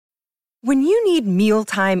When you need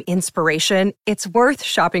mealtime inspiration, it's worth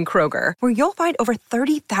shopping Kroger, where you'll find over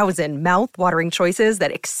 30,000 mouth-watering choices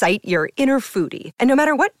that excite your inner foodie. And no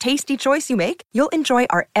matter what tasty choice you make, you'll enjoy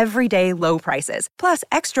our everyday low prices, plus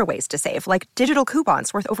extra ways to save, like digital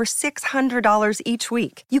coupons worth over $600 each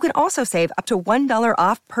week. You can also save up to $1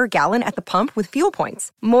 off per gallon at the pump with fuel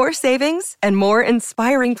points. More savings and more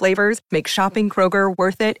inspiring flavors make shopping Kroger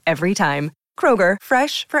worth it every time. Kroger,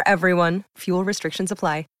 fresh for everyone. Fuel restrictions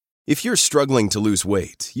apply. If you're struggling to lose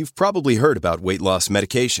weight, you've probably heard about weight loss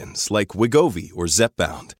medications like Wegovy or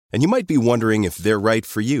Zepbound, and you might be wondering if they're right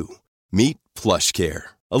for you. Meet PlushCare,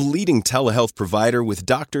 a leading telehealth provider with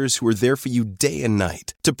doctors who are there for you day and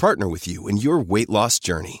night to partner with you in your weight loss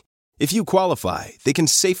journey. If you qualify, they can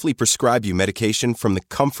safely prescribe you medication from the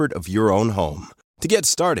comfort of your own home. To get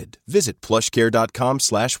started, visit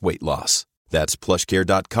plushcare.com/weightloss. That's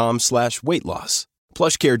plushcare.com/weightloss.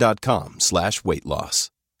 plushcare.com/weightloss.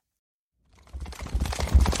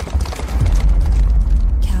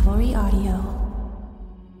 Cavalry Audio.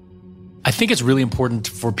 I think it's really important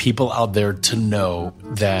for people out there to know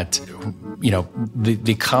that,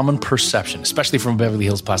 the common perception, especially from a Beverly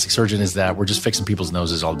Hills plastic surgeon, is that we're just fixing people's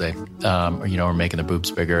noses all day, or making their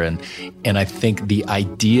boobs bigger. And I think the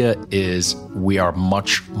idea is we are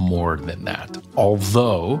much more than that.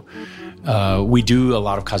 Although we do a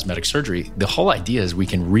lot of cosmetic surgery, the whole idea is we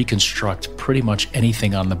can reconstruct pretty much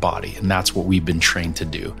anything on the body, and that's what we've been trained to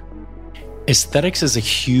do. Aesthetics is a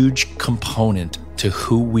huge component to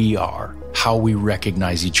who we are, how we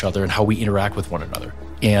recognize each other, and how we interact with one another.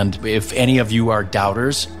 And if any of you are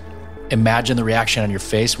doubters, imagine the reaction on your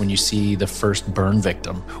face when you see the first burn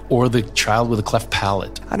victim or the child with a cleft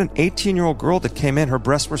palate. I had an 18-year-old girl that came in. Her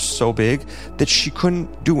breasts were so big that she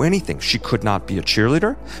couldn't do anything. She could not be a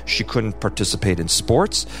cheerleader. She couldn't participate in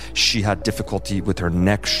sports. She had difficulty with her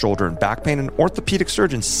neck, shoulder, and back pain. An orthopedic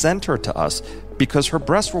surgeon sent her to us because her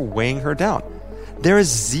breasts were weighing her down. There is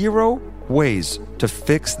zero ways to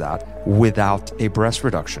fix that without a breast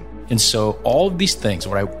reduction. And so all of these things,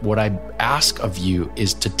 what I ask of you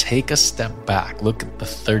is to take a step back, look at the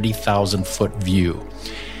 30,000 foot view.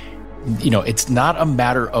 It's not a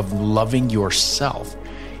matter of loving yourself.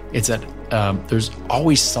 It's that there's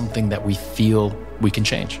always something that we feel we can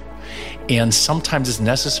change. And sometimes it's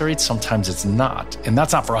necessary, sometimes it's not. And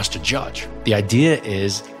that's not for us to judge. The idea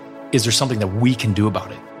is there something that we can do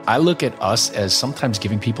about it? I look at us as sometimes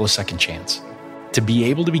giving people a second chance. To be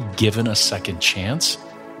able to be given a second chance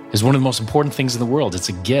is one of the most important things in the world. It's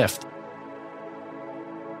a gift.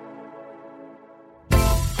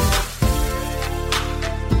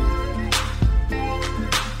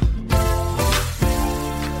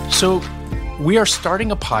 So we are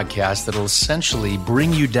starting a podcast that will essentially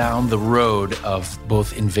bring you down the road of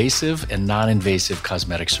both invasive and non-invasive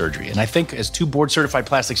cosmetic surgery. And I think as two board-certified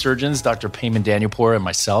plastic surgeons, Dr. Payman Danielpour and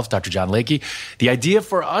myself, Dr. John Lakey, the idea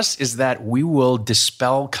for us is that we will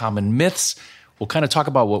dispel common myths. We'll kind of talk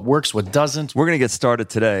about what works, what doesn't. We're going to get started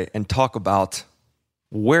today and talk about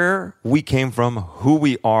where we came from, who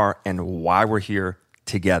we are, and why we're here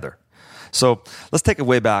together. So let's take it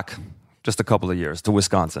way back just a couple of years to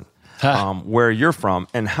Wisconsin, where you're from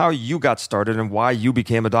and how you got started and why you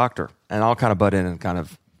became a doctor. And I'll kind of butt in and kind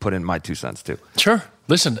of put in my 2 cents too. Sure.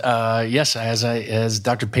 Listen, yes, as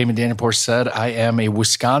Dr. Payman Danielpour said, I am a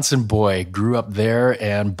Wisconsin boy, grew up there,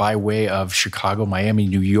 and by way of Chicago, Miami,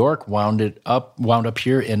 New York, wound up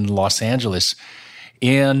here in Los Angeles.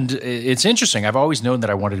 And it's interesting. I've always known that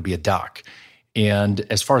I wanted to be a doc. And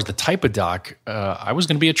as far as the type of doc, I was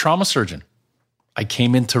going to be a trauma surgeon. I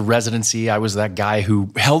came into residency. I was that guy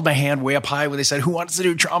who held my hand way up high when they said, "Who wants to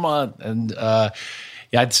do trauma?" And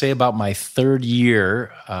I'd say about my third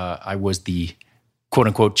year, I was the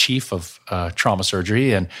quote-unquote chief of trauma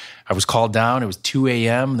surgery, and I was called down. It was 2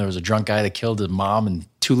 a.m. There was a drunk guy that killed his mom and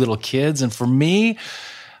 2 little kids. And for me,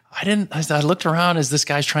 I looked around as this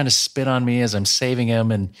guy's trying to spit on me as I'm saving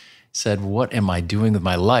him and said, what am I doing with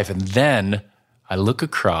my life? And then I look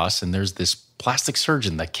across, and there's this plastic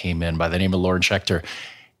surgeon that came in by the name of Loren Schechter.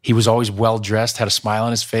 He was always well-dressed, had a smile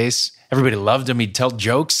on his face. Everybody loved him. He'd tell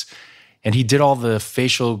jokes. And he did all the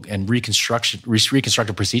facial and reconstructive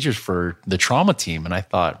procedures for the trauma team. And I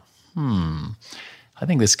thought, I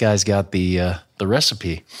think this guy's got the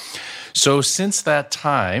recipe. So since that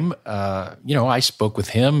time, I spoke with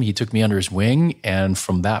him. He took me under his wing. And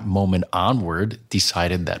from that moment onward,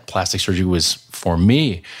 decided that plastic surgery was for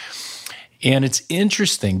me. And it's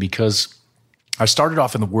interesting because I started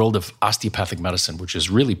off in the world of osteopathic medicine, which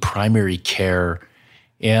is really primary care,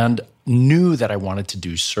 and knew that I wanted to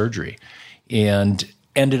do surgery. And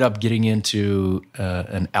ended up getting into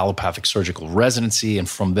an allopathic surgical residency, and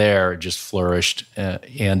from there it just flourished.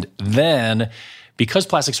 And then, because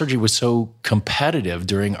plastic surgery was so competitive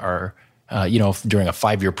during our, during a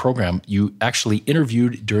 5-year program, you actually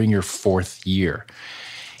interviewed during your 4th year.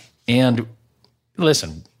 And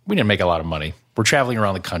listen, we didn't make a lot of money. We're traveling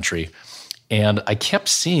around the country. And I kept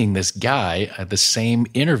seeing this guy at the same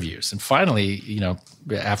interviews. And finally,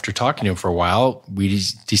 after talking to him for a while, we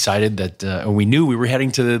decided that we knew we were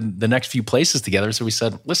heading to the next few places together. So we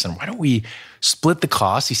said, listen, why don't we split the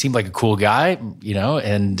cost? He seemed like a cool guy,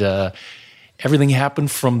 and everything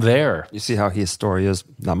happened from there. You see how his story is?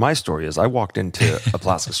 Now, my story is I walked into a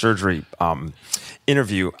plastic surgery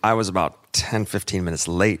interview. I was about 10, 15 minutes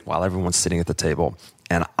late while everyone's sitting at the table.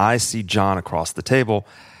 And I see John across the table,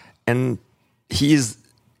 and he is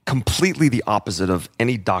completely the opposite of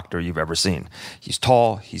any doctor you've ever seen. He's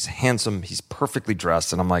tall, he's handsome, he's perfectly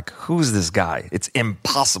dressed. And I'm like, who's this guy? It's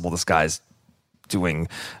impossible this guy's doing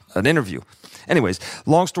an interview. Anyways,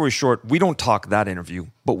 long story short, we don't talk that interview,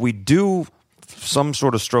 but we do, some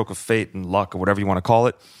sort of stroke of fate and luck or whatever you want to call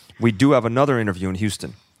it, we do have another interview in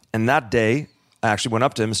Houston. And that day, I actually went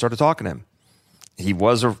up to him and started talking to him. He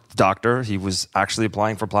was a doctor. He was actually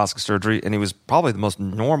applying for plastic surgery, and he was probably the most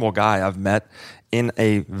normal guy I've met in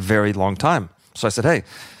a very long time. So I said, hey,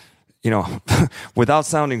 without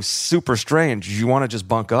sounding super strange, you want to just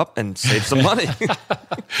bunk up and save some money?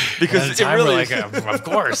 Because it really, of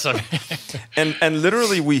course. and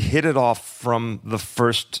literally, we hit it off from the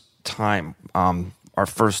first time. Our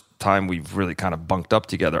first time we really kind of bunked up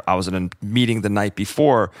together. I was in a meeting the night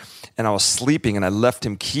before, and I was sleeping, and I left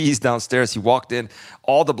him keys downstairs. He walked in,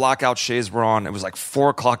 all the blackout shades were on. It was like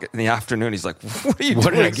 4:00 in the afternoon. He's like, "What are you doing?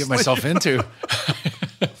 What did I get myself into?"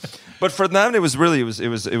 But for them, it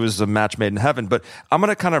was a match made in heaven. But I'm going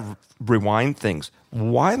to kind of rewind things.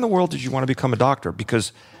 Why in the world did you want to become a doctor?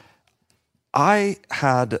 Because I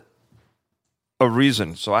had a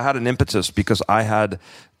reason. So I had an impetus because I had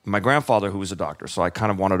my grandfather who was a doctor. So I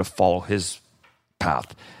kind of wanted to follow his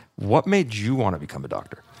path. What made you want to become a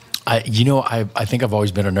doctor? I think I've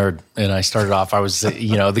always been a nerd. And I started off, I was,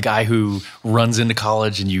 the guy who runs into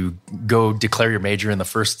college and you go declare your major in the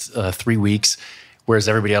first 3 weeks, whereas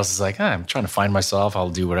everybody else is like, I'm trying to find myself. I'll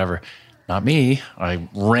do whatever. Not me. I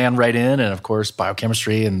ran right in, and of course,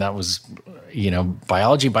 biochemistry, and that was,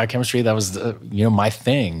 biology, biochemistry, that was, my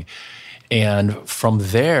thing. And from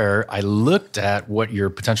there, I looked at what your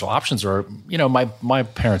potential options are. My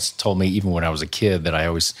parents told me, even when I was a kid, that I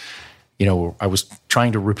always, I was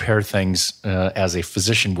trying to repair things as a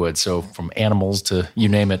physician would. So from animals to you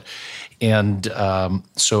name it. And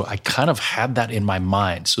so I kind of had that in my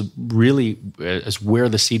mind. So really, as where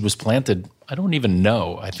the seed was planted, I don't even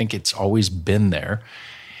know. I think it's always been there.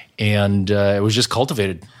 And it was just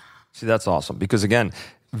cultivated. See, that's awesome. Because again,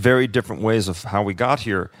 very different ways of how we got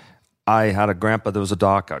here. I had a grandpa that was a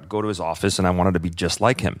doc. I'd go to his office, and I wanted to be just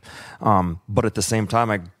like him. But at the same time,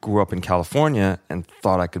 I grew up in California and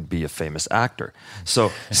thought I could be a famous actor.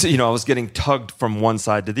 So I was getting tugged from one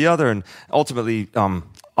side to the other, and ultimately,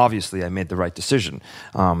 obviously, I made the right decision.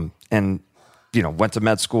 And went to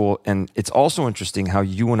med school. And it's also interesting how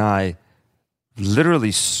you and I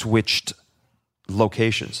literally switched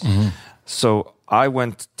locations. Mm-hmm. So I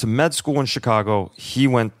went to med school in Chicago. He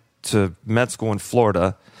went to med school in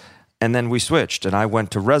Florida. And then we switched, and I went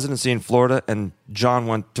to residency in Florida, and John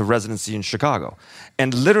went to residency in Chicago.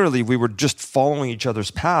 And literally, we were just following each other's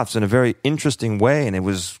paths in a very interesting way, and it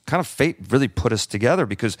was kind of fate really put us together,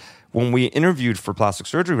 because when we interviewed for plastic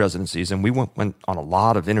surgery residencies, and we went on a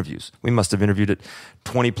lot of interviews, we must have interviewed at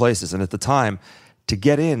 20 places, and at the time, to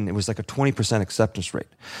get in, it was like a 20% acceptance rate.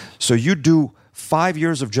 So you do 5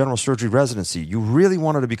 years of general surgery residency, you really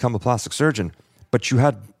wanted to become a plastic surgeon, but you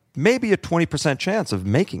had maybe a 20% chance of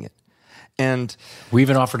making it. And we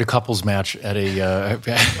even offered a couples match at a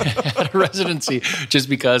residency just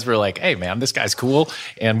because we're like, hey, man, this guy's cool.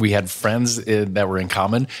 And we had friends that were in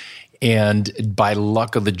common. And by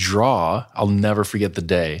luck of the draw, I'll never forget the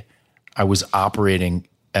day. I was operating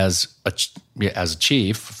as a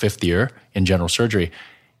chief, 5th year in general surgery.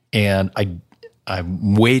 And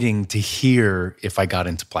I'm waiting to hear if I got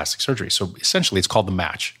into plastic surgery. So essentially, it's called the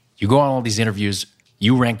match. You go on all these interviews,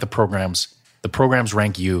 you rank the programs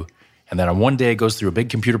rank you. And then on one day, it goes through a big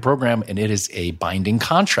computer program, and it is a binding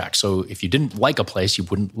contract. So if you didn't like a place, you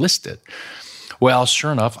wouldn't list it. Well,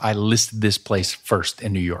 sure enough, I listed this place first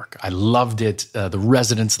in New York. I loved it. The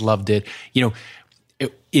residents loved it.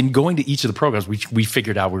 in going to each of the programs, we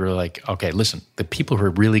figured out, we were like, okay, listen, the people who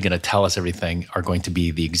are really going to tell us everything are going to be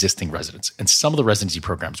the existing residents. And some of the residency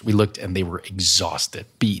programs, we looked and they were exhausted,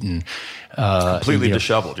 beaten. Completely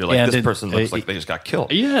disheveled. You're like, this person looks like they just got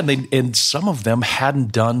killed. Yeah, and some of them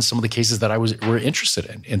hadn't done some of the cases that we're interested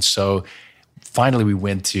in. And so finally we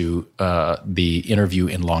went to the interview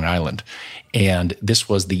in Long Island. And this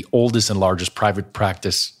was the oldest and largest private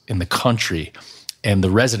practice in the country. And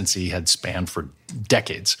the residency had spanned for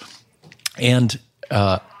decades. And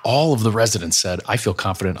all of the residents said, I feel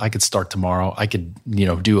confident. I could start tomorrow. I could,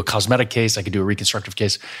 do a cosmetic case. I could do a reconstructive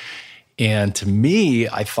case. And to me,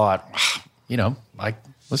 I thought,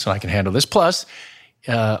 I can handle this. Plus,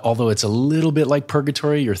 although it's a little bit like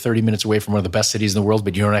purgatory, you're 30 minutes away from one of the best cities in the world,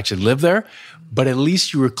 but you don't actually live there. But at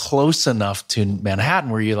least you were close enough to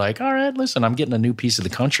Manhattan where you're like, all right, listen, I'm getting a new piece of the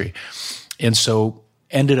country. And so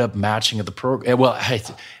ended up matching at the program. Well,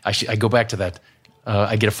 I go back to that.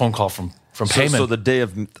 I get a phone call from Payman. So the day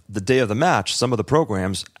of the match, some of the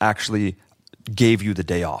programs actually gave you the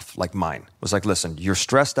day off, like mine. It was like, listen, you're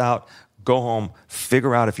stressed out. Go home,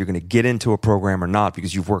 figure out if you're going to get into a program or not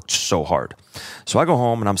because you've worked so hard. So I go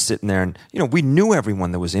home and I'm sitting there and, we knew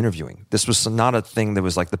everyone that was interviewing. This was not a thing that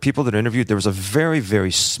was like the people that interviewed. There was a very,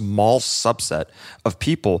 very small subset of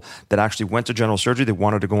people that actually went to general surgery. They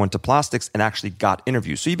wanted to go into plastics and actually got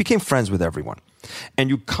interviews. So you became friends with everyone. And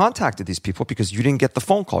you contacted these people because you didn't get the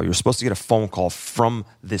phone call. You were supposed to get a phone call from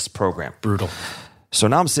this program. Brutal. So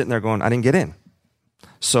now I'm sitting there going, I didn't get in.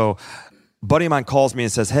 So buddy of mine calls me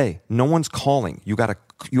and says, hey, no one's calling. You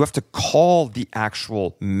have to call the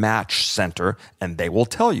actual match center and they will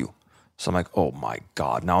tell you. So I'm like, oh my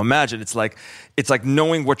God. Now imagine it's like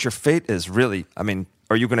knowing what your fate is, really. I mean,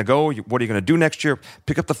 are you going to go? What are you going to do next year?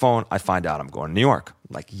 Pick up the phone. I find out I'm going to New York.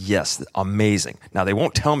 I'm like, yes, amazing. Now they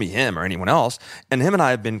won't tell me him or anyone else. And him and I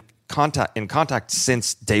have been in contact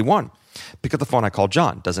since day one. Pick up the phone. I call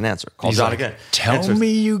John. Doesn't answer. Call John again. Tell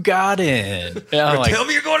me you got in. Tell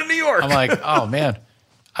me you're going to New York. I'm like, oh man,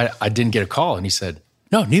 I didn't get a call. And he said,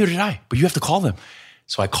 no, neither did I. But you have to call them.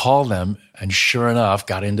 So I called them, and sure enough,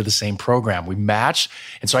 got into the same program. We matched,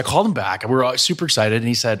 and so I called him back, and we were all super excited. And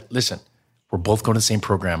he said, listen, we're both going to the same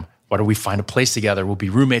program. Why don't we find a place together? We'll be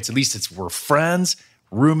roommates. At least we're friends,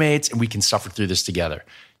 roommates, and we can suffer through this together.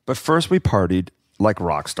 But first, we partied like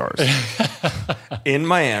rock stars in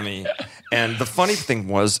Miami. And the funny thing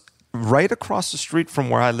was, right across the street from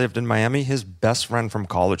where I lived in Miami, his best friend from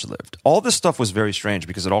college lived. All this stuff was very strange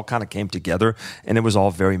because it all kind of came together and it was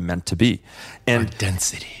all very meant to be. And our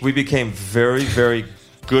density. We became very, very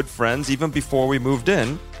good friends even before we moved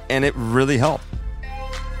in, and it really helped.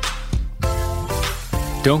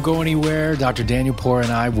 Don't go anywhere. Dr. Daniel Poor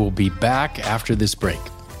and I will be back after this break.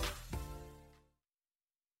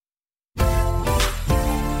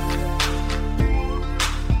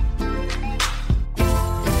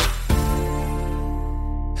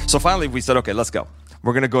 So finally, we said, okay, let's go.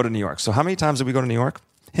 We're going to go to New York. So how many times did we go to New York?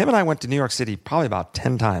 Him and I went to New York City probably about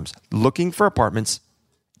 10 times looking for apartments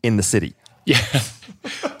in the city. Yeah.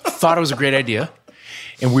 Thought it was a great idea.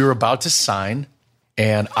 And we were about to sign,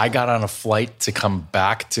 and I got on a flight to come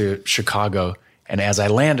back to Chicago. And as I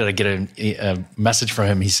landed, I get a message from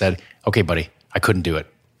him. He said, okay, buddy, I couldn't do it.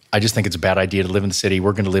 I just think it's a bad idea to live in the city.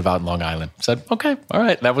 We're going to live out in Long Island. I said, okay, all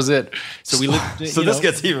right, that was it. So we lived. So this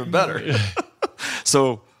gets even better.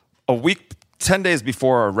 So a week, 10 days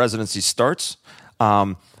before our residency starts,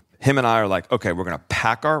 him and I are like, okay, we're going to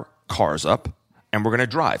pack our cars up and we're going to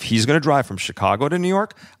drive. He's going to drive from Chicago to New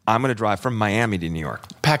York. I'm going to drive from Miami to New York.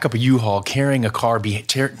 Pack up a U-Haul, carrying a car,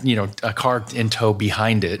 a car in tow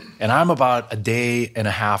behind it. And I'm about a day and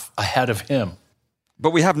a half ahead of him.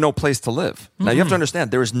 But we have no place to live. Now, you have to understand,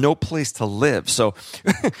 there is no place to live. So,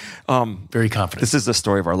 very confident. This is the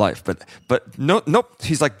story of our life. But nope.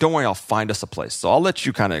 He's like, don't worry, I'll find us a place. So I'll let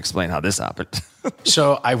you kind of explain how this happened.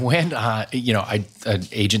 So I went, an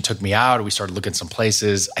agent took me out. We started looking at some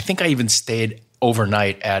places. I think I even stayed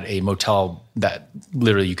overnight at a motel that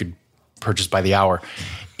literally you could purchase by the hour.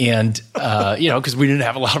 And, because we didn't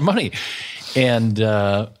have a lot of money.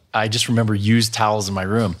 And, I just remember used towels in my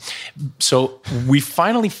room. So we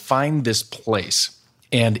finally find this place,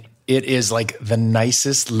 and it is like the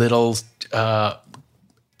nicest little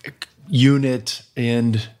unit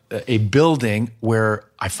in a building where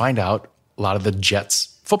I find out a lot of the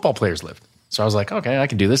Jets football players live. So I was like, okay, I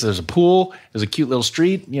can do this. There's a pool. There's a cute little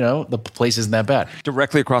street. The place isn't that bad.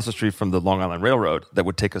 Directly across the street from the Long Island Railroad that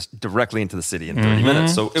would take us directly into the city in 30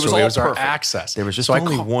 minutes. So it was all perfect. Our access. There was just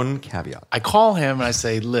only one caveat. I call him and I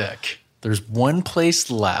say, look, there's one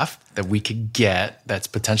place left that we could get that's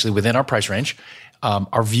potentially within our price range.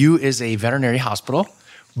 Our view is a veterinary hospital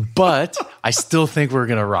but I still think we're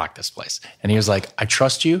going to rock this place. And he was like, I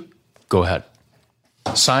trust you. Go ahead.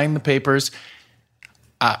 Sign the papers.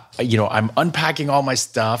 I'm unpacking all my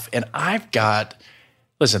stuff, and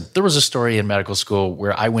listen, there was a story in medical school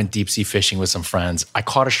where I went deep sea fishing with some friends. I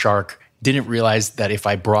caught a shark, didn't realize that if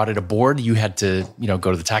I brought it aboard, you had to,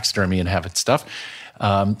 go to the taxidermy and have it stuffed.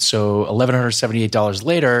 So $1,178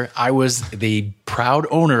 later, I was the proud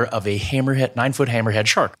owner of a 9-foot hammerhead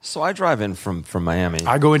shark. So I drive in from Miami.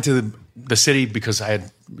 I go into the city because I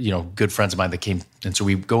had, good friends of mine that came. And so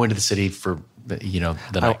we go into the city for, the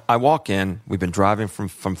night. I walk in. We've been driving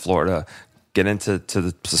from Florida, get into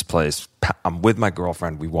this place. I'm with my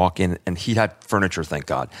girlfriend. We walk in, and he had furniture, thank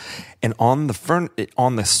God. And on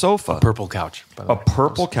the sofa, purple couch, by the way.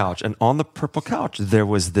 Purple couch, and on the purple couch there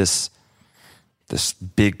was this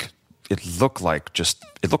big. It looked like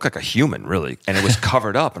a human, really, and it was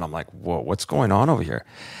covered up. And I'm like, whoa, what's going on over here?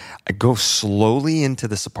 I go slowly into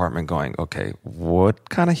this apartment, going, okay, what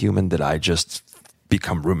kind of human did I just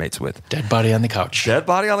become roommates with? Dead body on the couch. Dead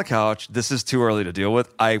body on the couch. This is too early to deal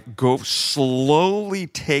with. I go slowly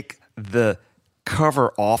take the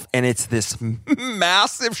cover off, and it's this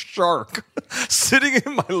massive shark sitting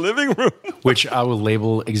in my living room. Which I will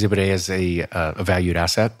label Exhibit A as a valued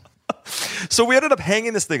asset. So we ended up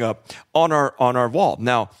hanging this thing up on our wall.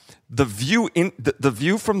 Now, the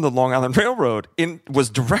view from the Long Island Railroad was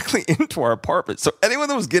directly into our apartment. So anyone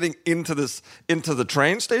that was getting into the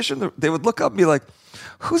train station, they would look up and be like,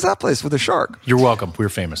 "Who's that place with a shark?" You're welcome. We're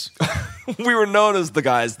famous. We were known as the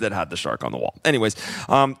guys that had the shark on the wall. Anyways,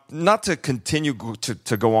 not to continue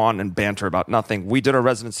to go on and banter about nothing. We did our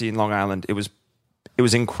residency in Long Island. It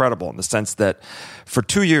was incredible in the sense that for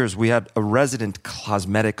 2 years we had a resident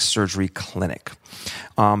cosmetic surgery clinic,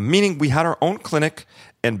 meaning we had our own clinic.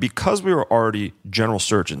 And because we were already general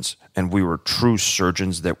surgeons and we were true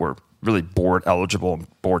surgeons that were really board eligible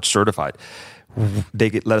and board certified,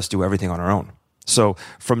 they let us do everything on our own. So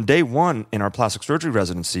from day one in our plastic surgery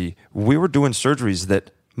residency, we were doing surgeries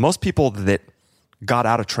that most people that got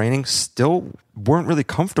out of training still weren't really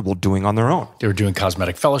comfortable doing on their own. They were doing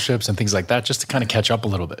cosmetic fellowships and things like that just to kind of catch up a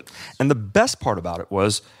little bit. And the best part about it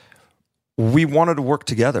was we wanted to work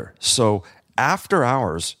together. So after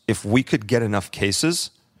hours, if we could get enough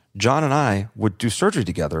cases, John and I would do surgery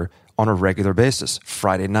together on a regular basis,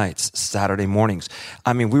 Friday nights, Saturday mornings.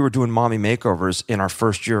 I mean, we were doing mommy makeovers in our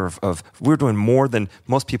first year we were doing more than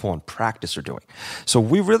most people in practice are doing. So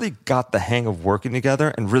we really got the hang of working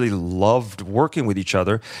together and really loved working with each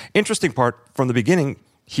other. Interesting part, from the beginning,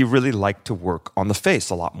 he really liked to work on the face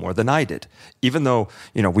a lot more than I did. Even though,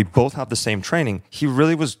 we both have the same training, he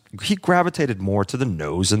gravitated more to the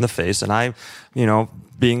nose and the face. And I,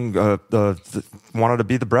 being wanted to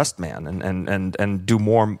be the breast man and do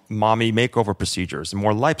more mommy makeover procedures and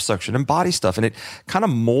more liposuction and body stuff. And it kind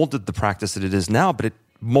of molded the practice that it is now, but it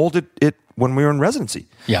molded it when we were in residency.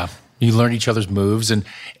 Yeah. You learn each other's moves. And,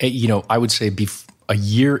 I would say a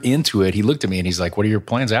year into it, he looked at me and he's like, "What are your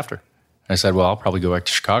plans after?" I said, "Well, I'll probably go back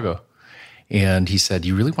to Chicago." And he said, "Do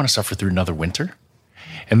you really want to suffer through another winter?"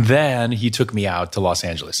 And then he took me out to Los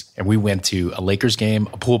Angeles, and we went to a Lakers game,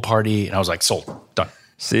 a pool party, and I was like, "Sold, done."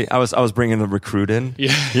 See, I was bringing the recruit in.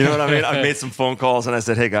 Yeah. You know what I mean? I made some phone calls, and I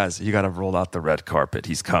said, "Hey, guys, you got to roll out the red carpet.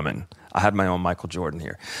 He's coming." I had my own Michael Jordan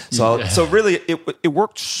here. So really, it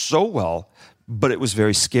worked so well, but it was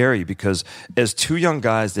very scary because as two young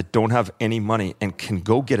guys that don't have any money and can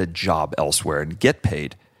go get a job elsewhere and get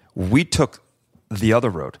paid, we took the other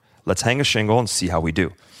road. Let's hang a shingle and see how we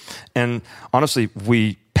do. And honestly,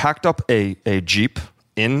 we packed up a Jeep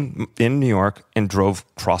in New York and drove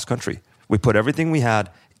cross country. We put everything we had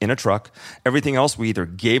in a truck. Everything else we either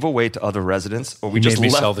gave away to other residents or we just made me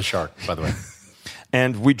left. Sell the shark, by the way.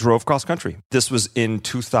 And we drove cross country. This was in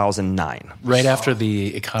 2009. Right after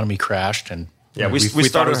the economy crashed and yeah, we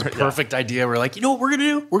thought it was a perfect idea. We're like, you know what we're going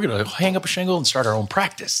to do? We're going to hang up a shingle and start our own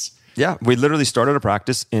practice. Yeah, we literally started a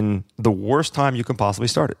practice in the worst time you can possibly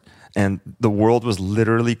start it. And the world was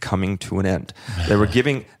literally coming to an end. They were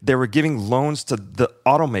giving loans to the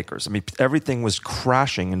automakers. I mean, everything was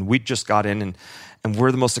crashing, and we just got in, and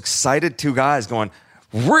we're the most excited two guys going,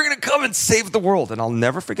 "We're going to come and save the world." And I'll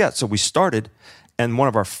never forget. So we started, and one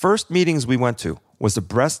of our first meetings we went to was the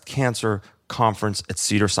breast cancer conference at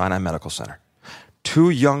Cedars-Sinai Medical Center.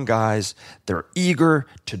 Two young guys, they're eager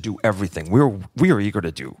to do everything. We are eager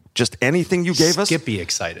to do just anything you gave us. Skippy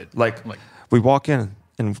excited. Like we walk in,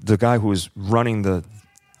 and the guy who was running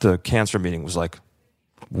the cancer meeting was like,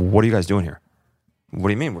 "What are you guys doing here?" "What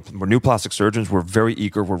do you mean? We're new plastic surgeons. We're very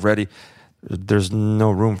eager. We're ready." "There's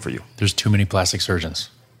no room for you." There's too many plastic surgeons.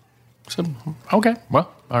 So, okay,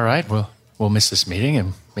 well, all right. We'll we'll miss this meeting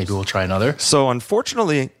and maybe we'll try another. So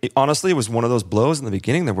unfortunately, honestly, it was one of those blows in the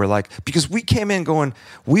beginning that we're like, because we came in going,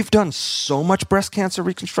 we've done so much breast cancer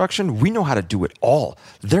reconstruction. We know how to do it all.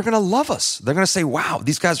 They're going to love us. They're going to say, wow,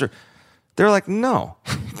 these guys are... They're like, no,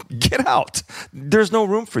 get out. There's no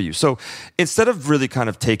room for you. So instead of really kind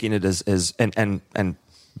of taking it as and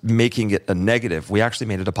making it a negative, we actually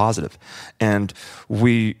made it a positive. And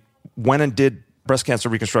we went and did breast cancer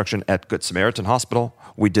reconstruction at Good Samaritan Hospital.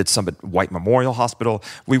 We did some at White Memorial Hospital.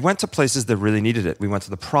 We went to places that really needed it. We went to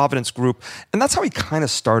the Providence Group. And that's how we kind of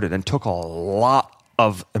started and took a lot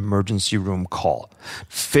of emergency room call.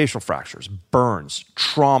 Facial fractures, burns,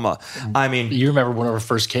 trauma. I mean... You remember one of our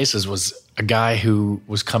first cases was a guy who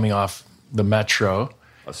was coming off the metro.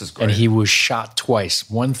 This is great. And he was shot twice.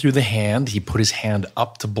 One through the hand. He put his hand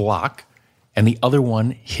up to block. And the other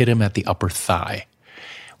one hit him at the upper thigh.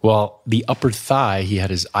 Well, the upper thigh, he had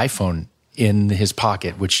his iPhone in his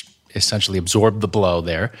pocket, which essentially absorbed the blow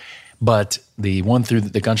there. But the one through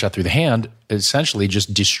the gunshot through the hand essentially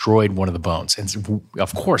just destroyed one of the bones. And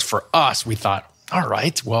of course, for us, we thought, all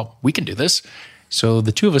right, well, we can do this. So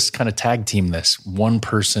the two of us kind of tag team this. One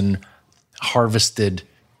person harvested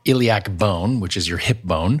iliac bone, which is your hip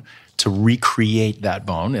bone, to recreate that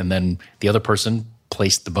bone. And then the other person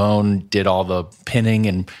placed the bone, did all the pinning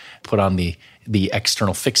and put on the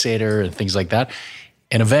external fixator and things like that.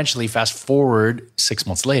 And eventually, fast forward 6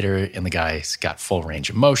 months later, and the guy's got full range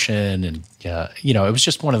of motion. And, it was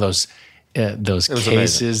just one of those cases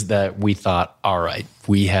amazing. That we thought, all right,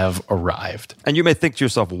 we have arrived. And you may think to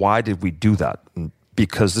yourself, why did we do that?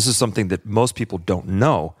 Because this is something that most people don't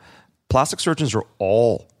know. Plastic surgeons are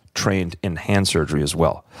all trained in hand surgery as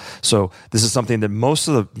well. So this is something that most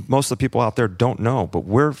of the people out there don't know, but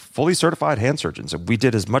we're fully certified hand surgeons. And we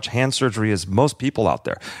did as much hand surgery as most people out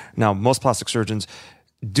there. Now, most plastic surgeons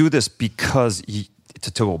do this because,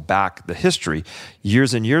 to go back the history,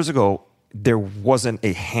 years and years ago, there wasn't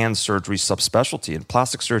a hand surgery subspecialty, and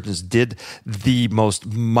plastic surgeons did the most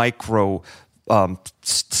micro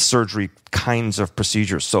surgery kinds of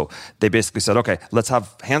procedures. So they basically said, okay, let's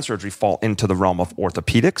have hand surgery fall into the realm of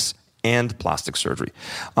orthopedics and plastic surgery.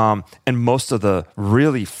 And most of the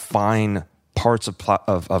really fine parts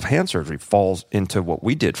of hand surgery falls into what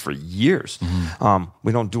we did for years. Mm-hmm.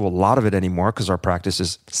 We don't do a lot of it anymore because our practice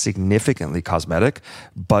is significantly cosmetic.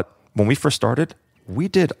 But when we first started, we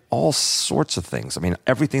did all sorts of things. I mean,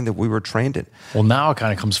 everything that we were trained in. Well, now it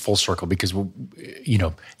kind of comes full circle because,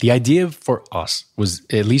 the idea for us was,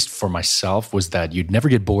 at least for myself, was that you'd never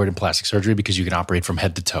get bored in plastic surgery because you can operate from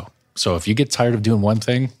head to toe. So if you get tired of doing one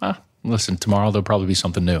thing, listen, tomorrow there'll probably be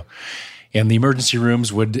something new. And the emergency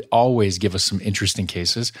rooms would always give us some interesting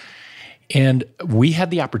cases. And we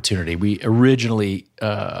had the opportunity. We originally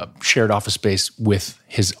shared office space with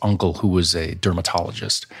his uncle, who was a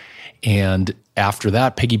dermatologist. And after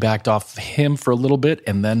that, piggybacked off him for a little bit,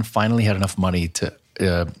 and then finally had enough money to,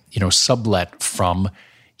 sublet from.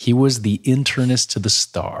 He was the internist to the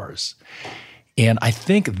stars. And I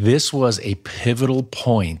think this was a pivotal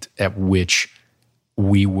point at which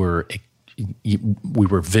we were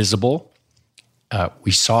visible.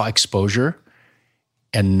 We saw exposure,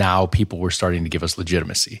 and now people were starting to give us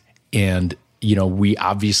legitimacy. And, we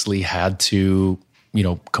obviously had to,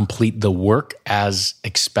 complete the work as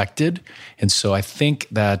expected. And so I think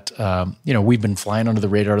that, we've been flying under the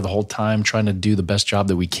radar the whole time, trying to do the best job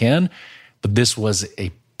that we can. But this was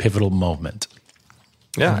a pivotal moment.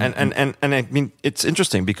 Yeah. And I mean, it's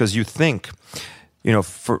interesting because you think,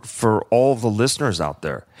 for all the listeners out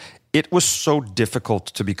there, it was so difficult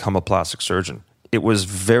to become a plastic surgeon. It was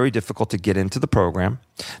very difficult to get into the program.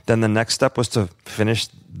 Then the next step was to finish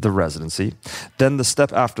the residency. Then the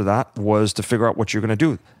step after that was to figure out what you're going to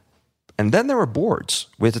do. And then there were boards.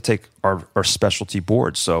 We had to take our specialty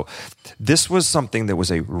boards. So this was something that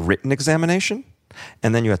was a written examination,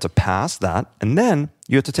 and then you had to pass that, and then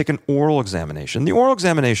you had to take an oral examination. The oral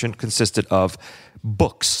examination consisted of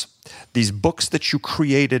books. These books that you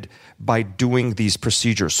created by doing these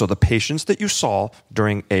procedures. So the patients that you saw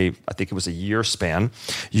during I think it was a year span,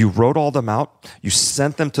 you wrote all them out, you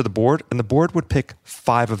sent them to the board, and the board would pick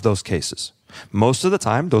 5 of those cases. Most of the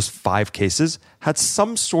time, those 5 cases had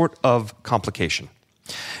some sort of complication.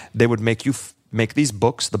 They would make you make these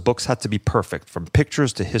books. The books had to be perfect, from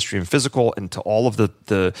pictures to history and physical and to all of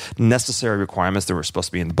the necessary requirements that were supposed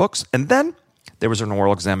to be in the books. And then there was an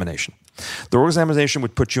oral examination. The oral examination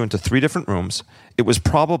would put you into 3 different rooms. It was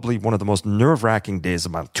probably one of the most nerve-wracking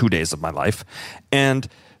 2 days of my life. And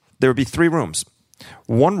there would be 3 rooms.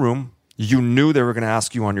 One room, you knew they were going to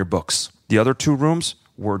ask you on your books. The other 2 rooms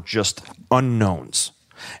were just unknowns.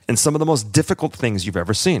 and some of the most difficult things you've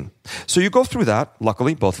ever seen. So you go through that.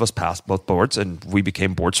 Luckily, both of us passed both boards and we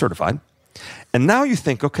became board certified. And now you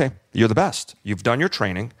think, okay, you're the best. You've done your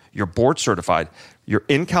training. You're board certified. You're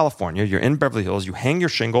in California. You're in Beverly Hills. You hang your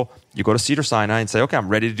shingle. You go to Cedars-Sinai and say, okay, I'm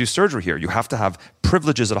ready to do surgery here. You have to have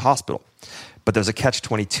privileges at a hospital. But there's a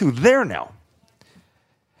catch-22 there now.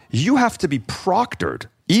 You have to be proctored.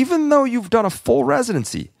 Even though you've done a full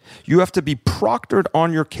residency, you have to be proctored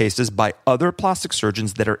on your cases by other plastic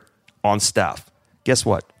surgeons that are on staff. Guess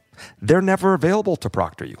what? They're never available to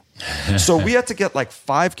proctor you. So we had to get like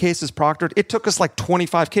 5 cases proctored. It took us like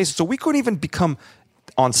 25 cases. So we couldn't even become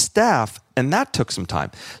on staff, and that took some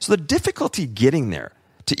time. So the difficulty getting there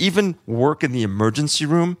to even work in the emergency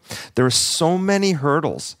room, there are so many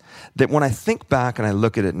hurdles that when I think back and I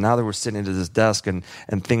look at it, now that we're sitting at this desk and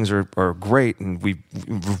things are great and we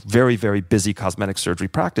very, very busy cosmetic surgery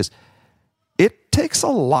practice, it takes a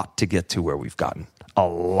lot to get to where we've gotten. A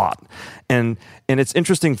lot. And it's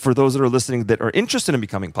interesting for those that are listening that are interested in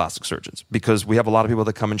becoming plastic surgeons, because we have a lot of people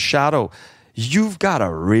that come in shadow. You've got to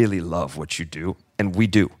really love what you do, and we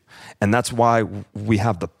do. And that's why we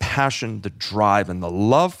have the passion, the drive, and the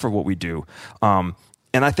love for what we do. And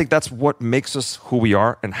I think that's what makes us who we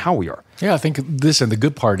are and how we are. Yeah, I think this, and the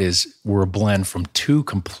good part is we're a blend from 2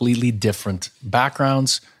 completely different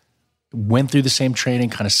backgrounds, went through the same training,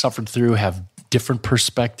 kind of suffered through, have different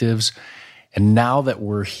perspectives. And now that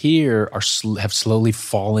we're here, have slowly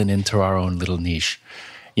fallen into our own little niche.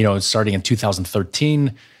 You know, starting in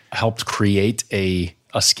 2013, helped create a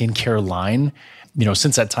skincare line. You know,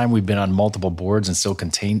 since that time, we've been on multiple boards and still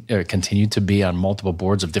continue to be on multiple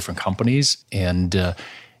boards of different companies. And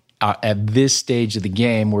at this stage of the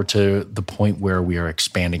game, we're to the point where we are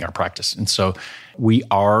expanding our practice. And so we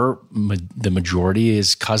are, the majority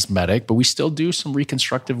is cosmetic, but we still do some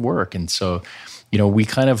reconstructive work. And so, you know, we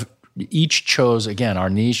kind of each chose, again, our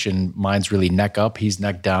niche, and mine's really neck up, he's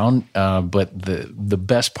neck down. But the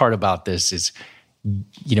best part about this is,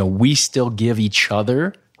 you know, we still give each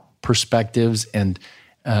other perspectives and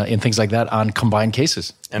things like that on combined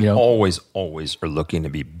cases. And always are looking to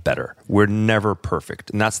be better. We're never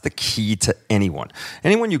perfect. And that's the key to anyone.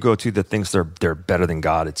 Anyone you go to that thinks they're better than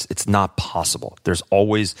God, it's not possible. There's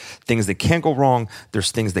always things that can go wrong.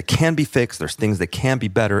 There's things that can be fixed. There's things that can be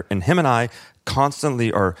better. And him and I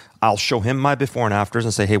constantly I'll show him my before and afters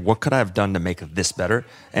and say, hey, what could I have done to make this better?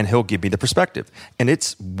 And he'll give me the perspective. And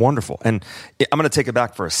it's wonderful. And I'm going to take it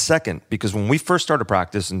back for a second, because when we first started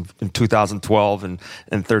practice in 2012 and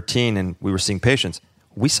 13, and we were seeing patients,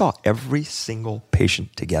 we saw every single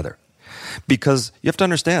patient together. Because you have to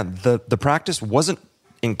understand, the practice wasn't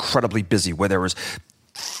incredibly busy where there was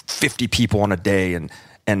 50 people on a day and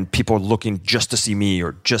people looking just to see me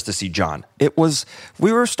or just to see John.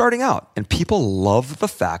 We were starting out, and people loved the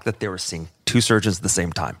fact that they were seeing 2 surgeons at the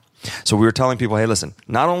same time. So we were telling people, hey, listen,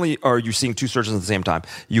 not only are you seeing 2 surgeons at the same time,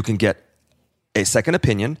 you can get a second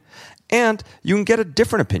opinion, and you can get a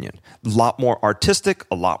different opinion. A lot more artistic,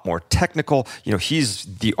 a lot more technical. You know, he's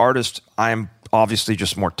the artist. I'm obviously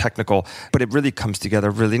just more technical, but it really comes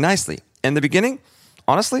together really nicely. In the beginning,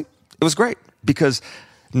 honestly, it was great, because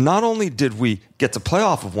not only did we get to play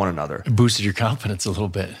off of one another, it boosted your confidence a little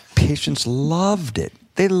bit. Patients loved it.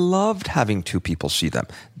 They loved having 2 people see them.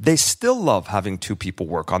 They still love having 2 people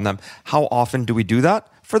work on them. How often do we do that?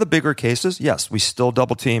 For the bigger cases, yes, we still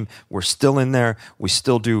double team. We're still in there. We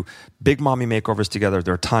still do big mommy makeovers together.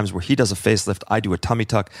 There are times where he does a facelift, I do a tummy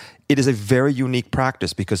tuck. It is a very unique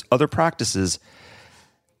practice, because other practices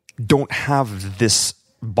don't have this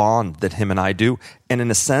bond that him and I do. And in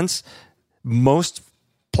a sense, most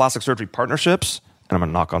plastic surgery partnerships, and I'm going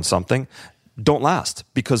to knock on something, don't last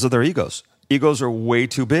because of their egos. Egos are way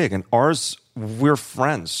too big, and ours, we're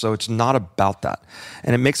friends, so it's not about that,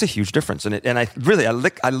 and it makes a huge difference. And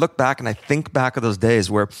I look back and I think back of those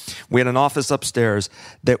days where we had an office upstairs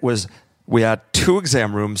that was. We had 2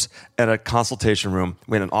 exam rooms and a consultation room.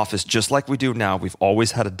 We had an office just like we do now. We've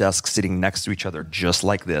always had a desk sitting next to each other just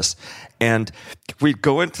like this. And we'd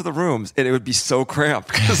go into the rooms and it would be so cramped,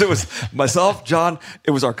 because it was myself, John,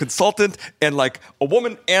 it was our consultant, and like a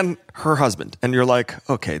woman and her husband. And you're like,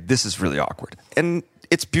 okay, this is really awkward. And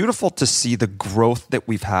it's beautiful to see the growth that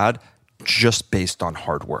we've had just based on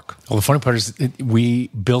hard work. Well, the funny part is we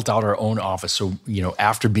built out our own office. So, you know,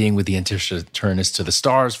 after being with the internist to the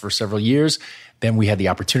stars for several years, then we had the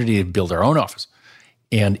opportunity to build our own office.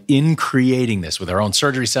 And in creating this with our own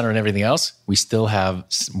surgery center and everything else, we still have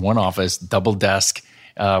one office, double desk,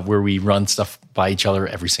 where we run stuff by each other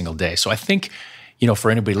every single day. So I think, you know,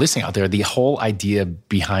 for anybody listening out there, the whole idea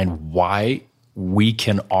behind why we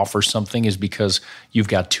can offer something is because you've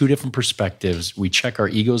got two different perspectives. We check our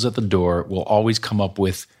egos at the door. We'll always come up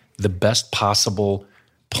with the best possible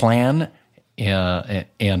plan and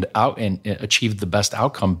achieve the best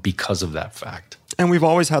outcome because of that fact. And we've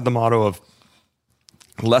always had the motto of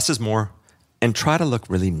less is more, and try to look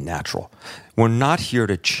really natural. We're not here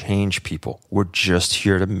to change people. We're just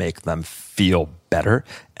here to make them feel better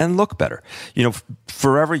and look better. You know,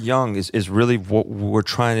 Forever Young is really what we're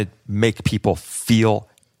trying to make people feel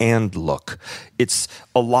and look. It's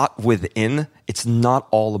a lot within. It's not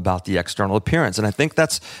all about the external appearance. And I think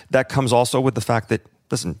that comes also with the fact that,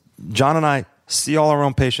 listen, John and I see all our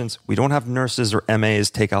own patients. We don't have nurses or MAs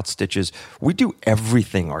take out stitches. We do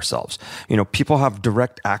everything ourselves. You know, people have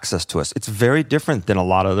direct access to us. It's very different than a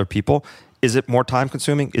lot of other people. Is it more time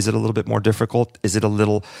consuming? Is it a little bit more difficult? Is it a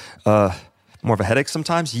little more of a headache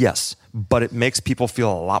sometimes? Yes, but it makes people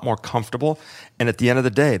feel a lot more comfortable. And at the end of the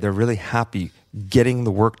day, they're really happy getting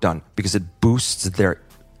the work done because it boosts their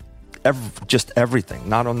just everything.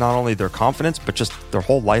 Not only their confidence, but just their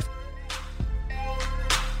whole life.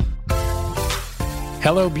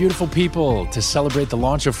 Hello, beautiful people. To celebrate the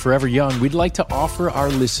launch of Forever Young, we'd like to offer our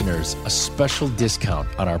listeners a special discount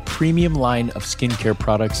on our premium line of skincare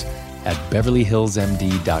products at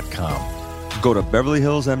BeverlyHillsMD.com. Go to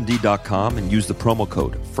BeverlyHillsMD.com and use the promo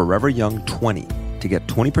code ForeverYoung20 to get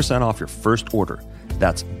 20% off your first order.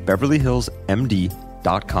 That's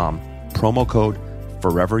BeverlyHillsMD.com, promo code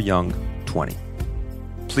ForeverYoung20.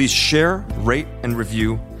 Please share, rate, and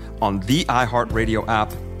review on the iHeartRadio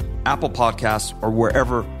app, Apple Podcasts, or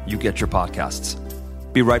wherever you get your podcasts.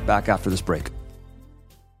 Be right back after this break.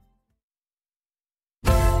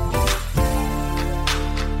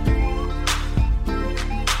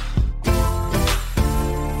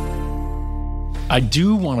 I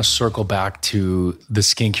do want to circle back to the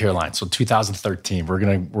skincare line. So 2013,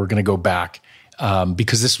 we're gonna go back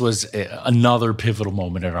because this was another pivotal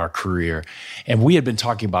moment in our career, and we had been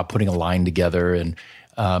talking about putting a line together. And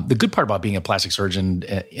the good part about being a plastic surgeon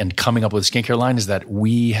and coming up with a skincare line is that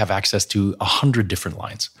we have access to 100 different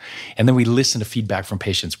lines, and then we listen to feedback from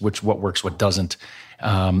patients, what works, what doesn't,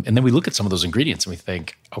 and then we look at some of those ingredients and we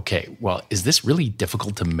think, okay, well, is this really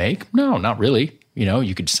difficult to make? No, not really. You know,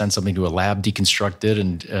 you could send something to a lab, deconstruct it,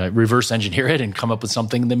 and reverse engineer it and come up with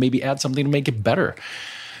something, and then maybe add something to make it better.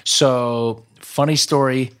 So, funny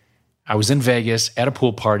story. I was in Vegas at a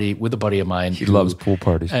pool party with a buddy of mine. He loves pool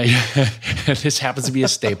parties. This happens to be a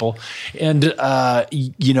staple. And,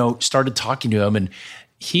 started talking to him. And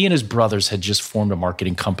he and his brothers had just formed a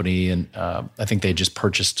marketing company. And I think they had just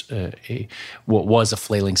purchased what was a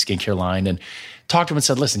flailing skincare line. And talked to him and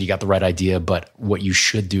said, listen, you got the right idea, but what you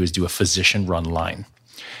should do is do a physician-run line.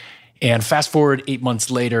 And fast forward 8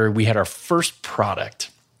 months later, we had our first product,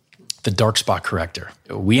 the dark spot corrector.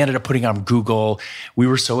 We ended up putting it on Google. We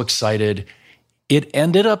were so excited. It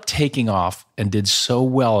ended up taking off and did so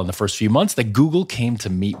well in the first few months that Google came to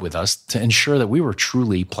meet with us to ensure that we were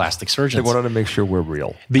truly plastic surgeons. They wanted to make sure we're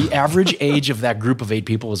real. The average age of that group of 8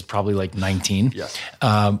 people was probably like 19. Yes.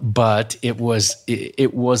 But it was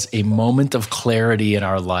a moment of clarity in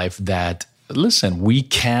our life that, listen, we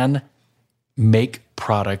can make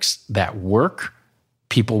products that work.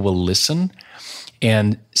 People will listen.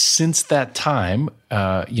 And since that time,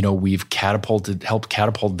 we've helped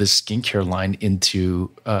catapult this skincare line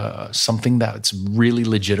into something that's really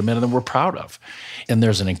legitimate and that we're proud of. And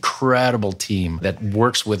there's an incredible team that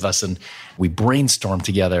works with us, and we brainstorm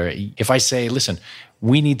together. If I say, listen,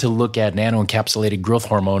 we need to look at nano-encapsulated growth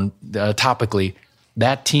hormone topically,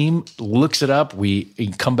 that team looks it up. We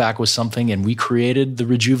come back with something, and we created the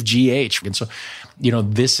Rejuve GH. And so,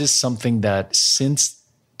 this is something that since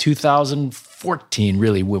 2014,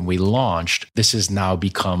 really, when we launched, this has now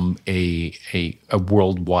become a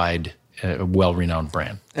worldwide, well-renowned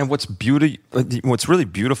brand. And what's really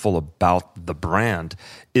beautiful about the brand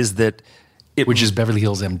is that which is Beverly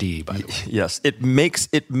Hills MD, by the way. Yes, it makes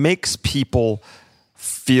people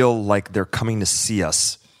feel like they're coming to see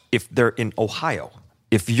us if they're in Ohio.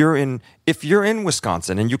 If you're in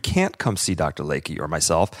Wisconsin and you can't come see Dr. Lakey or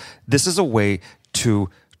myself, this is a way to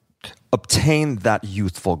obtain that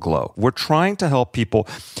youthful glow. We're trying to help people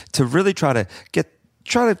to really try to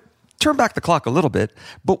turn back the clock a little bit,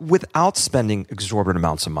 but without spending exorbitant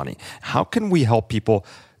amounts of money. How can we help people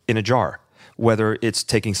in a jar? Whether it's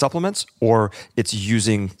taking supplements or it's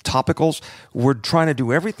using topicals, we're trying to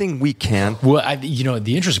do everything we can. Well,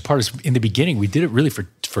 the interesting part is in the beginning, we did it really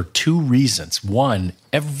for two reasons. One,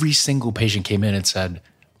 every single patient came in and said,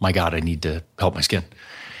 my God, I need to help my skin.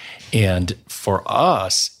 And for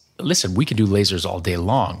us, listen, we can do lasers all day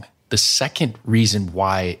long. The second reason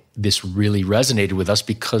why this really resonated with us,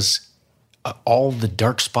 because all the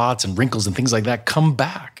dark spots and wrinkles and things like that come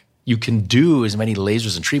back. You can do as many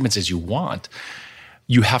lasers and treatments as you want.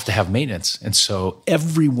 You have to have maintenance. And so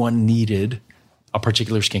everyone needed a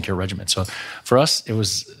particular skincare regimen. So for us, it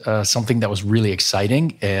was something that was really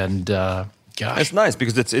exciting. And gosh. It's nice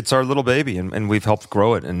because it's our little baby, and we've helped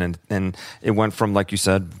grow it. And it went from, like you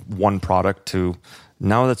said, one product to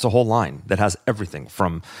now that's a whole line that has everything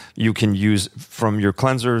from you can use from your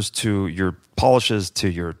cleansers to your polishes to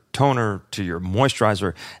your toner to your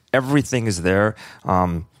moisturizer. Everything is there.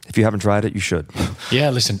 If you haven't tried it, you should. Yeah,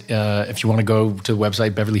 listen, if you want to go to the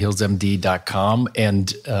website, beverlyhillsmd.com. And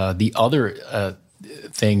the other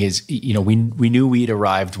thing is, we knew we'd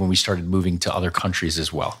arrived when we started moving to other countries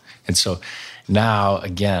as well. And so now,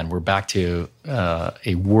 again, we're back to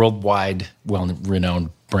a worldwide, well-renowned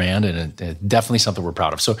brand, and definitely something we're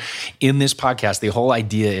proud of. So in this podcast, the whole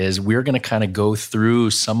idea is we're going to kind of go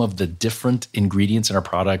through some of the different ingredients in our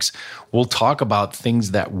products. We'll talk about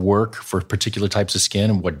things that work for particular types of skin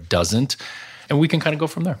and what doesn't, and we can kind of go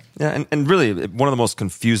from there. Yeah, and really, one of the most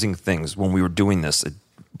confusing things when we were doing this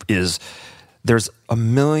is there's a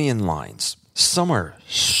million lines. Some are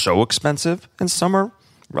so expensive, and some are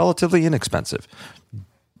relatively inexpensive.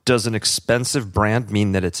 Does an expensive brand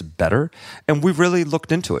mean that it's better? And we really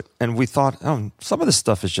looked into it, and we thought, some of this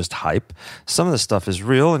stuff is just hype. Some of this stuff is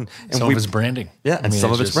real, and some of it's branding. Yeah, and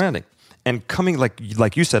some of it's branding. And coming,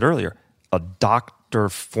 like you said earlier, a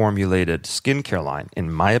doctor-formulated skincare line,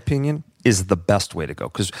 in my opinion, is the best way to go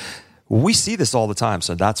because we see this all the time.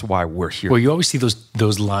 So that's why we're here. Well, you always see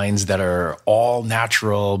those lines that are all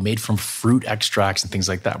natural, made from fruit extracts and things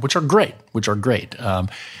like that, which are great.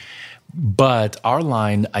 But our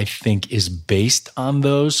line, I think, is based on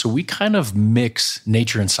those. So we kind of mix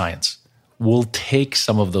nature and science. We'll take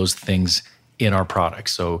some of those things in our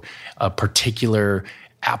products. So a particular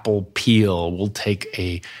apple peel, we'll take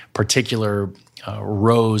a particular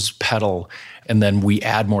rose petal, and then we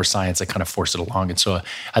add more science that kind of force it along. And so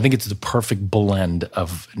I think it's the perfect blend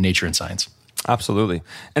of nature and science. Absolutely.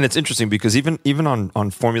 And it's interesting because even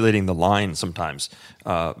on formulating the line sometimes,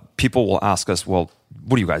 people will ask us, well,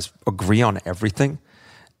 what do you guys agree on everything?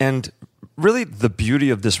 And really the beauty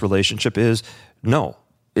of this relationship is, no,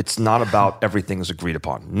 it's not about everything's agreed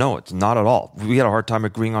upon. No, it's not at all. We had a hard time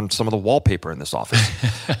agreeing on some of the wallpaper in this office.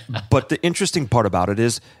 But the interesting part about it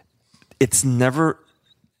is it's never,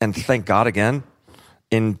 and thank God again,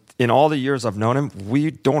 in all the years I've known him, we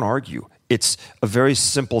don't argue. It's a very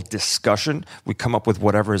simple discussion. We come up with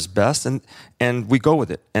whatever is best, and we go with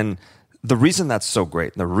it. And the reason that's so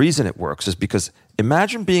great, and the reason it works, is because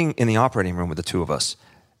imagine being in the operating room with the two of us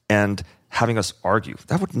and having us argue.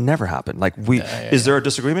 That would never happen. Is there a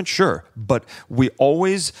disagreement? Sure. But we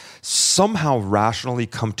always somehow rationally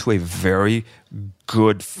come to a very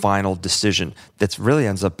good final decision that really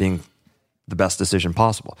ends up being the best decision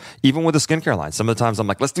possible. Even with the skincare line, some of the times I'm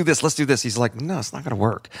like, let's do this. He's like, no, it's not going to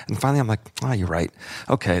work. And finally I'm like, you're right.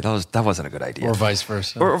 Okay, that wasn't a good idea. Or vice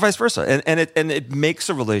versa. Or vice versa. And it makes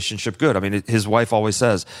a relationship good. I mean, his wife always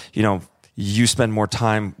says, you spend more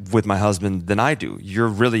time with my husband than I do. You're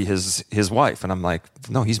really his wife. And I'm like,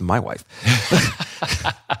 no, he's my wife.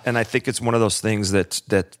 And I think it's one of those things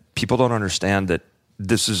that people don't understand, that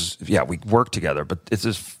this is, we work together, but this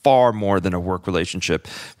is far more than a work relationship.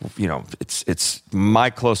 It's my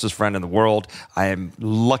closest friend in the world. I am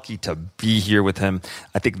lucky to be here with him.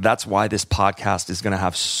 I think that's why this podcast is going to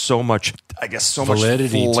have so much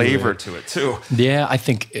validity, much flavor to it too. Yeah, I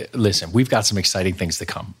think, listen, we've got some exciting things to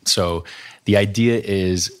come. So the idea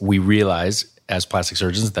is we realize as plastic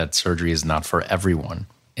surgeons that surgery is not for everyone.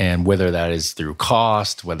 And whether that is through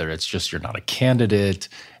cost, whether it's just you're not a candidate,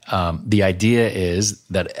 the idea is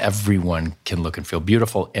that everyone can look and feel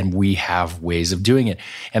beautiful, and we have ways of doing it.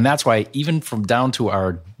 And that's why even from down to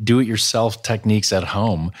our do-it-yourself techniques at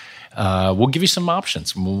home, we'll give you some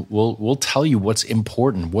options. We'll tell you what's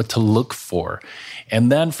important, what to look for.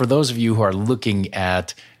 And then for those of you who are looking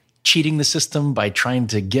at cheating the system by trying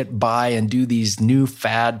to get by and do these new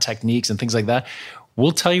fad techniques and things like that,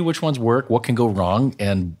 we'll tell you which ones work, what can go wrong,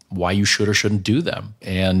 and why you should or shouldn't do them.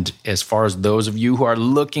 And as far as those of you who are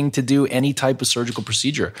looking to do any type of surgical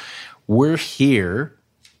procedure, we're here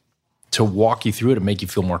to walk you through it and make you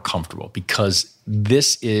feel more comfortable, because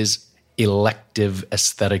this is elective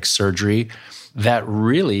aesthetic surgery that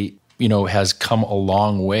really, has come a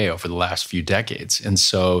long way over the last few decades. And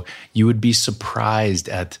so you would be surprised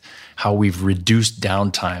at how we've reduced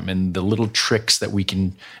downtime and the little tricks that we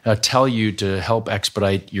can tell you to help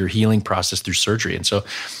expedite your healing process through surgery. And so,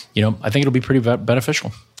 I think it'll be pretty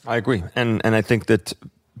beneficial. I agree. And I think that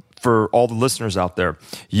for all the listeners out there,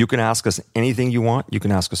 you can ask us anything you want. You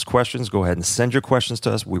can ask us questions. Go ahead and send your questions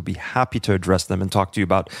to us. We'd be happy to address them and talk to you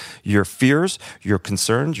about your fears, your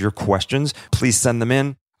concerns, your questions. Please send them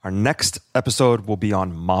in. Our next episode will be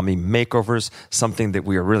on mommy makeovers, something that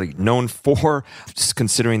we are really known for. Just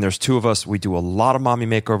considering there's two of us, we do a lot of mommy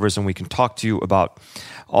makeovers, and we can talk to you about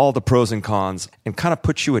all the pros and cons and kind of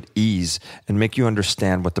put you at ease and make you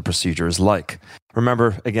understand what the procedure is like.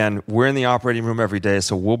 Remember, again, we're in the operating room every day,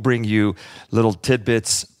 so we'll bring you little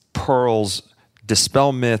tidbits, pearls,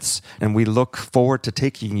 dispel myths, and we look forward to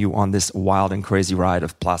taking you on this wild and crazy ride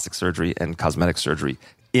of plastic surgery and cosmetic surgery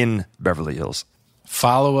in Beverly Hills.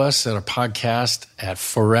 Follow us at our podcast at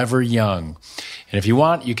Forever Young. And if you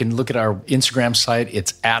want, you can look at our Instagram site.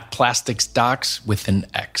 It's at PlasticsDocs with an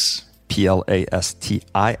X.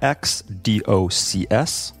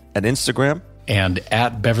 PlasticsDocs at Instagram. And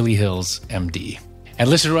at Beverly Hills MD. And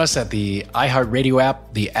listen to us at the iHeartRadio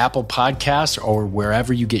app, the Apple Podcasts, or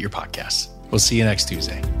wherever you get your podcasts. We'll see you next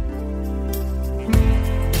Tuesday.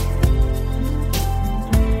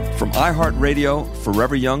 From iHeartRadio,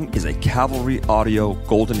 Forever Young is a Cavalry Audio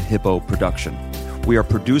Golden Hippo production. We are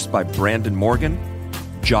produced by Brandon Morgan.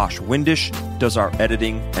 Josh Windish does our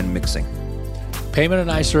editing and mixing. Payman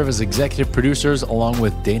and I serve as executive producers along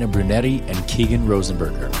with Dana Brunetti and Keegan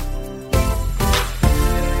Rosenberger.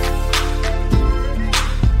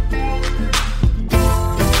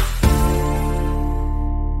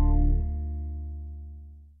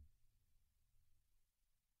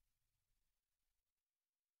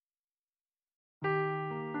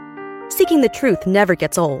 Seeking the truth never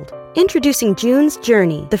gets old. Introducing June's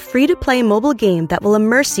Journey, the free-to-play mobile game that will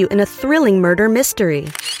immerse you in a thrilling murder mystery.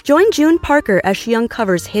 Join June Parker as she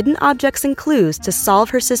uncovers hidden objects and clues to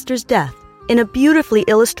solve her sister's death in a beautifully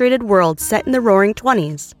illustrated world set in the Roaring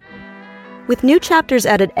 '20s. With new chapters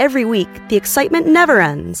added every week, the excitement never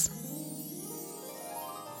ends.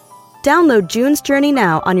 Download June's Journey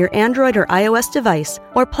now on your Android or iOS device,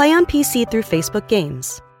 or play on PC through Facebook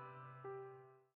Games.